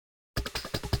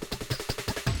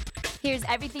Here's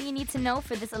everything you need to know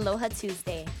for this Aloha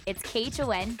Tuesday. It's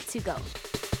KHON to go.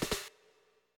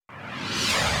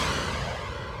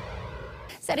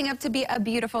 Setting up to be a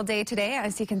beautiful day today,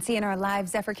 as you can see in our live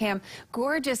Zephyr Cam.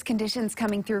 Gorgeous conditions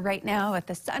coming through right now with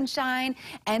the sunshine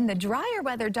and the drier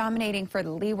weather dominating for the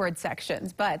leeward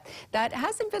sections. But that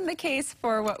hasn't been the case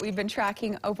for what we've been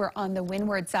tracking over on the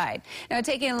windward side. Now,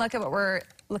 taking a look at what we're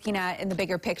looking at in the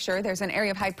bigger picture, there's an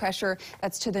area of high pressure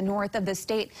that's to the north of the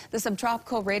state. The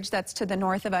subtropical ridge that's to the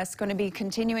north of us going to be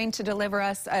continuing to deliver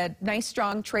us a nice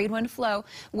strong trade wind flow,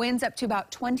 winds up to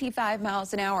about 25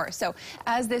 miles an hour. So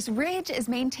as this ridge is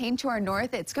maintained to our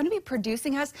north, it's going to be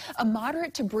producing us a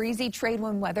moderate to breezy trade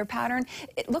wind weather pattern.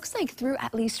 It looks like through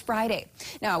at least Friday.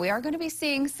 Now, we are going to be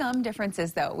seeing some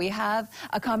differences, though. We have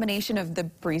a combination of the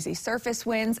breezy surface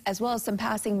winds as well as some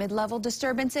passing mid-level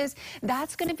disturbances.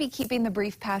 That's going to be keeping the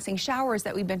brief passing showers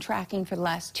that we've been tracking for the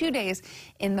last 2 days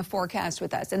in the forecast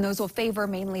with us. And those will favor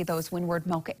mainly those windward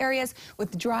Mocha areas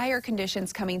with drier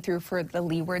conditions coming through for the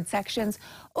leeward sections.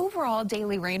 Overall,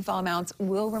 daily rainfall amounts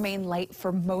will remain light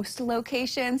for most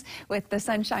locations with the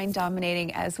sunshine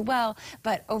dominating as well.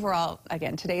 But overall,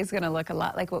 again, today is going to look a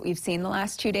lot like what we've seen the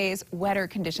last 2 days. Wetter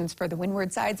conditions for the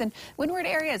windward sides and windward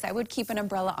areas. I would keep an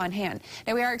umbrella on hand.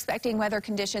 Now, we are expecting weather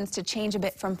conditions to change a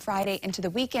bit from Friday into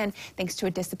the weekend thanks to a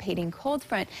dissipating cold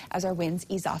front as our winds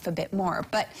ease off a bit more.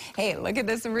 But hey, look at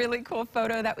this really cool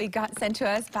photo that we got sent to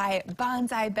us by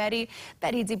Bonsai Betty.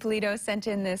 Betty DiPolito sent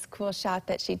in this cool shot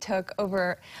that she took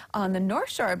over on the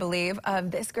North Shore, I believe,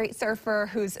 of this great surfer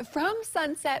who's from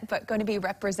Sunset but going to be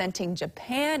representing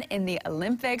Japan in the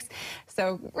Olympics.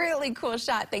 So really cool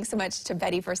shot. Thanks so much to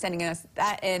Betty for sending us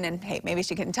that in. And hey, maybe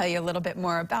she can tell you a little bit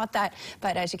more about that.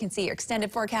 But as you can see, your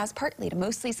extended forecast, partly to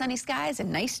mostly sunny skies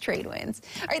and nice trade winds.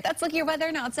 All right, that's Look at Your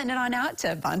Weather. Now let's send it on out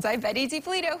to Bonsai Betty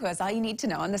DiPolito, who has all you need to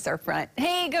know on the surf front.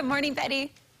 Hey, good morning,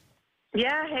 Betty.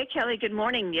 Yeah, hey, Kelly, good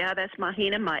morning. Yeah, that's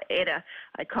Mahina Maeda.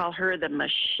 I call her the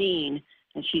machine,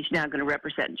 and she's now going to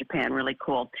represent Japan. Really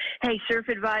cool. Hey, surf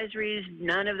advisories,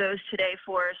 none of those today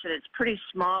for us, and it's pretty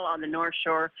small on the North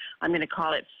Shore. I'm going to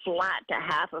call it flat to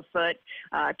half a foot.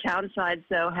 Townsides,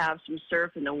 though, have some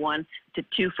surf in the 1 to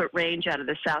 2 foot range out of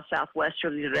the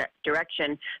south-southwesterly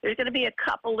direction. There's going to be a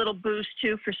couple little boosts,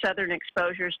 too, for southern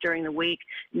exposures during the week.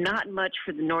 Not much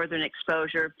for the northern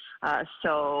exposure.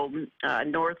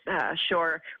 North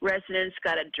Shore residents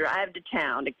got to drive to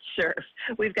town to surf.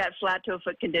 We've got flat to a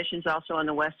foot conditions also on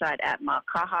the west side at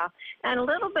Makaha, and a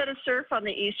little bit of surf on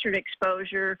the eastern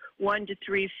exposure, 1 to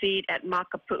 3 feet at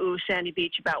Makapu'u, Sandy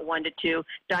Beach, about 1 to 2.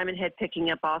 Diamond Head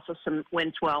picking up also some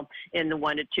wind swell in the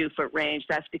 1 to 2 foot range.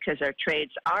 That's because our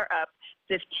trades are up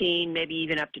 15, maybe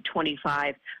even up to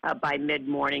 25 by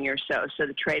mid-morning or so. So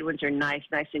the trade winds are nice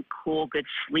and cool, good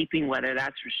sleeping weather,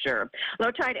 that's for sure. Low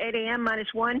tide 8 a.m.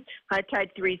 -1, high tide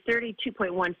 3:30,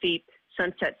 2.1 feet.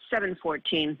 Sunset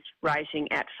 7:14, rising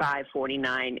at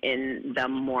 5:49 in the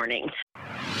morning.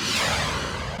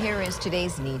 Here is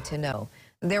today's Need to Know.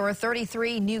 There were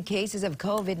 33 new cases of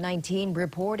COVID-19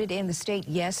 reported in the state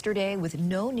yesterday with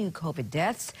no new COVID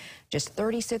deaths. Just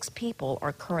 36 people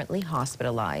are currently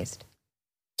hospitalized.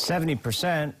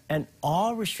 70% and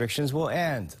all restrictions will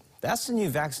end. That's the new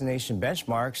vaccination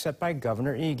benchmark set by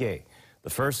Governor Ige. The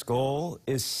first goal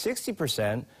is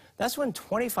 60%. That's when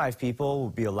 25 people will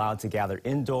be allowed to gather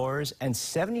indoors and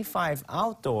 75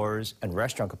 outdoors, and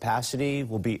restaurant capacity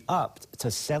will be upped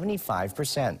to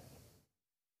 75%.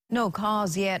 No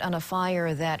cause yet on a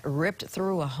fire that ripped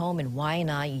through a home in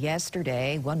Waianae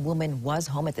yesterday. One woman was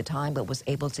home at the time but was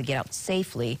able to get out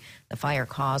safely. The fire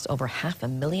caused over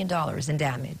 $500,000 in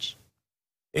damage.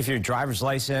 If your driver's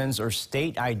license or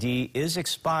state ID is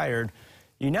expired,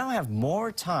 you now have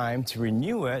more time to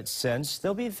renew it since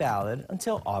they'll be valid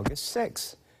until August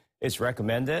 6th. It's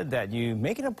recommended that you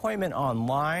make an appointment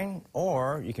online,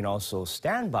 or you can also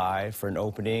stand by for an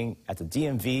opening at the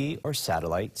DMV or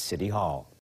Satellite City Hall.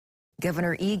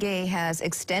 Governor Ige has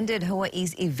extended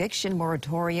Hawaii's eviction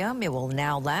moratorium. It will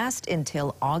now last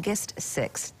until August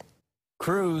 6th.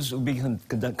 Crews will be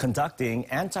conducting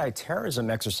anti-terrorism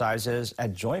exercises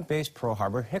at Joint Base Pearl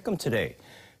Harbor Hickam today.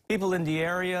 People in the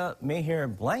area may hear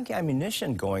blank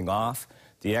ammunition going off.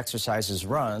 The exercises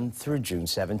run through June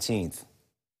 17th.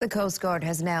 The Coast Guard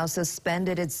has now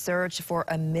suspended its search for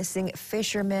a missing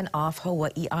fisherman off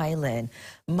Hawaii Island.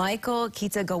 Michael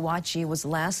Kitagawachi was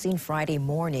last seen Friday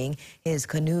morning. His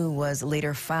canoe was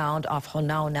later found off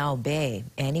Honaunau Bay.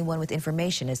 Anyone with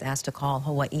information is asked to call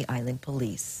Hawaii Island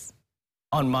Police.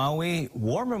 On Maui,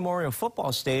 War Memorial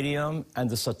Football Stadium and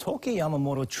the Satoki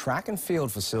Yamamoto Track and Field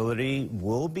facility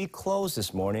will be closed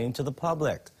this morning to the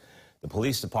public. The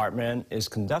police department is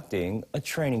conducting a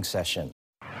training session.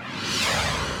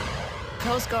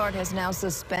 Coast Guard has now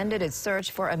suspended its search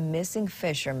for a missing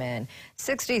fisherman.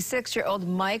 66-year-old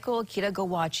Michael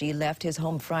Kitagawachi left his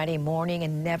home Friday morning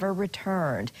and never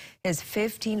returned. His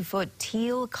 15-foot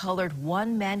teal-colored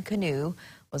one-man canoe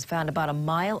was found about a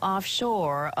mile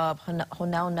offshore of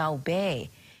Honaunau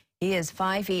Bay. He is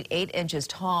 5 feet 8 inches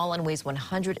tall and weighs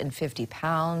 150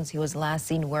 pounds. He was last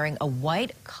seen wearing a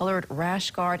white-colored rash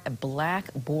guard and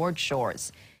black board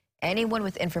shorts. Anyone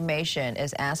with information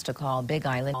is asked to call Big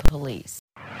Island Police.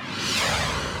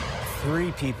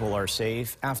 3 people are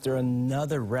safe after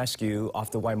another rescue off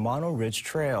the Waimano Ridge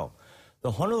Trail. The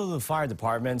Honolulu Fire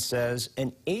Department says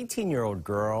an 18-year-old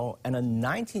girl and a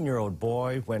 19-year-old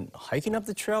boy went hiking up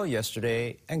the trail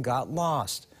yesterday and got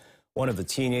lost. One of the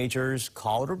teenagers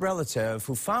called a relative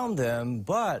who found them,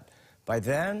 but by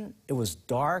then it was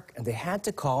dark and they had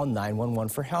to call 911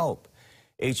 for help.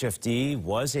 HFD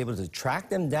was able to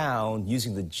track them down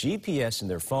using the GPS in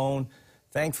their phone.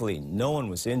 Thankfully, no one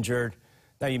was injured.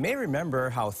 Now, you may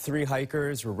remember how 3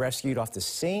 hikers were rescued off the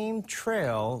same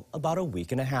trail about a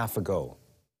week and a half ago.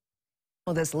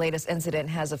 Well, this latest incident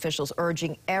has officials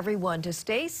urging everyone to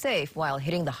stay safe while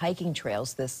hitting the hiking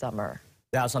trails this summer.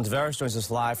 Dallas Ontiveros joins us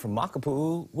live from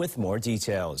Makapu'u with more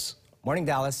details. Morning,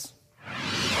 Dallas.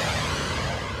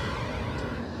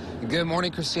 Good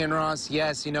morning, Christian Ross.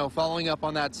 Yes, following up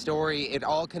on that story, it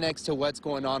all connects to what's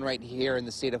going on right here in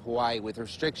the state of Hawaii with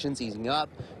restrictions easing up,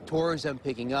 tourism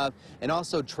picking up, and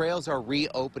also trails are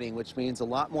reopening, which means a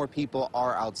lot more people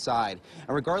are outside.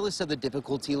 And regardless of the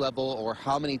difficulty level or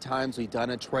how many times we've done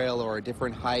a trail or a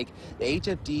different hike, the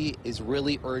HFD is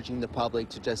really urging the public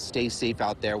to just stay safe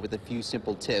out there with a few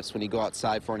simple tips when you go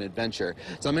outside for an adventure.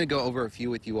 So I'm going to go over a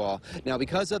few with you all. Now,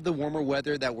 because of the warmer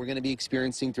weather that we're going to be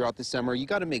experiencing throughout the summer, you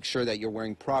got to make sure that you're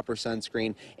wearing proper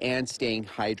sunscreen and staying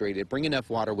hydrated. Bring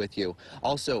enough water with you.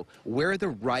 Also, wear the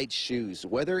right shoes.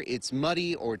 Whether it's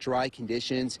muddy or dry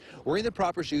conditions, wearing the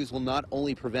proper shoes will not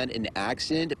only prevent an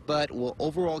accident, but will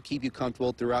overall keep you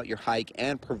comfortable throughout your hike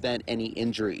and prevent any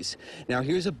injuries. Now,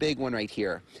 here's a big one right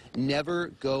here. Never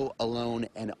go alone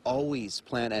and always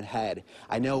plan ahead.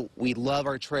 I know we love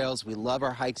our trails, we love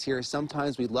our hikes here.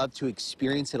 Sometimes we love to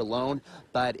experience it alone,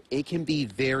 but it can be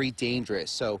very dangerous.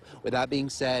 So with that being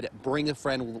said, bring a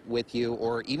friend with you,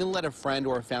 or even let a friend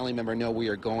or a family member know where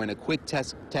you're going. A quick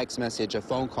text message, a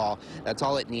phone call, that's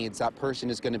all it needs. That person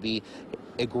is going to be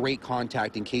a great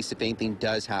contact in case if anything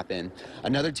does happen.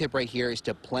 Another tip right here is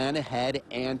to plan ahead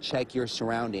and check your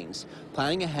surroundings.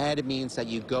 Planning ahead means that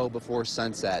you go before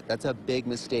sunset. That's a big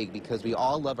mistake because we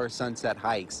all love our sunset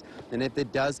hikes. And if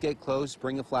it does get close,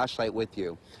 bring a flashlight with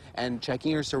you. And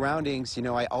checking your surroundings,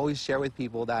 I always share with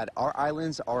people that our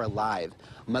islands are alive.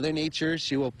 Mother Nature,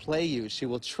 she will play you, she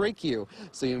will trick you.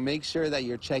 So you make sure that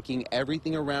you're checking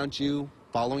everything around you,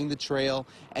 following the trail,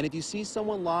 and if you see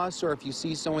someone lost or if you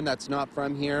see someone that's not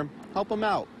from here, help them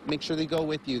out. Make sure they go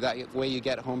with you. That way you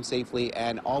get home safely,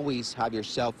 and always have your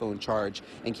cell phone charged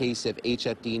in case if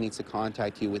HFD needs to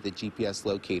contact you with a GPS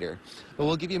locator. But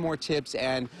we'll give you more tips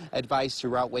and advice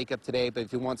throughout Wake Up today, but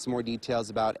if you want some more details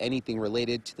about anything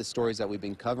related to the stories that we've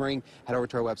been covering, head over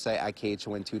to our website at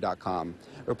KHON2.com.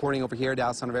 Reporting over here,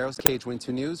 Dallas Ontiveros,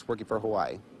 KHON2 News, working for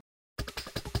Hawaii.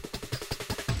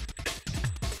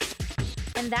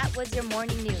 And that was your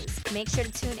morning news. Make sure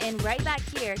to tune in right back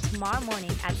here tomorrow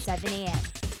morning at 7 a.m.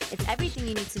 It's everything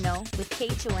you need to know with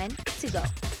KHON to go.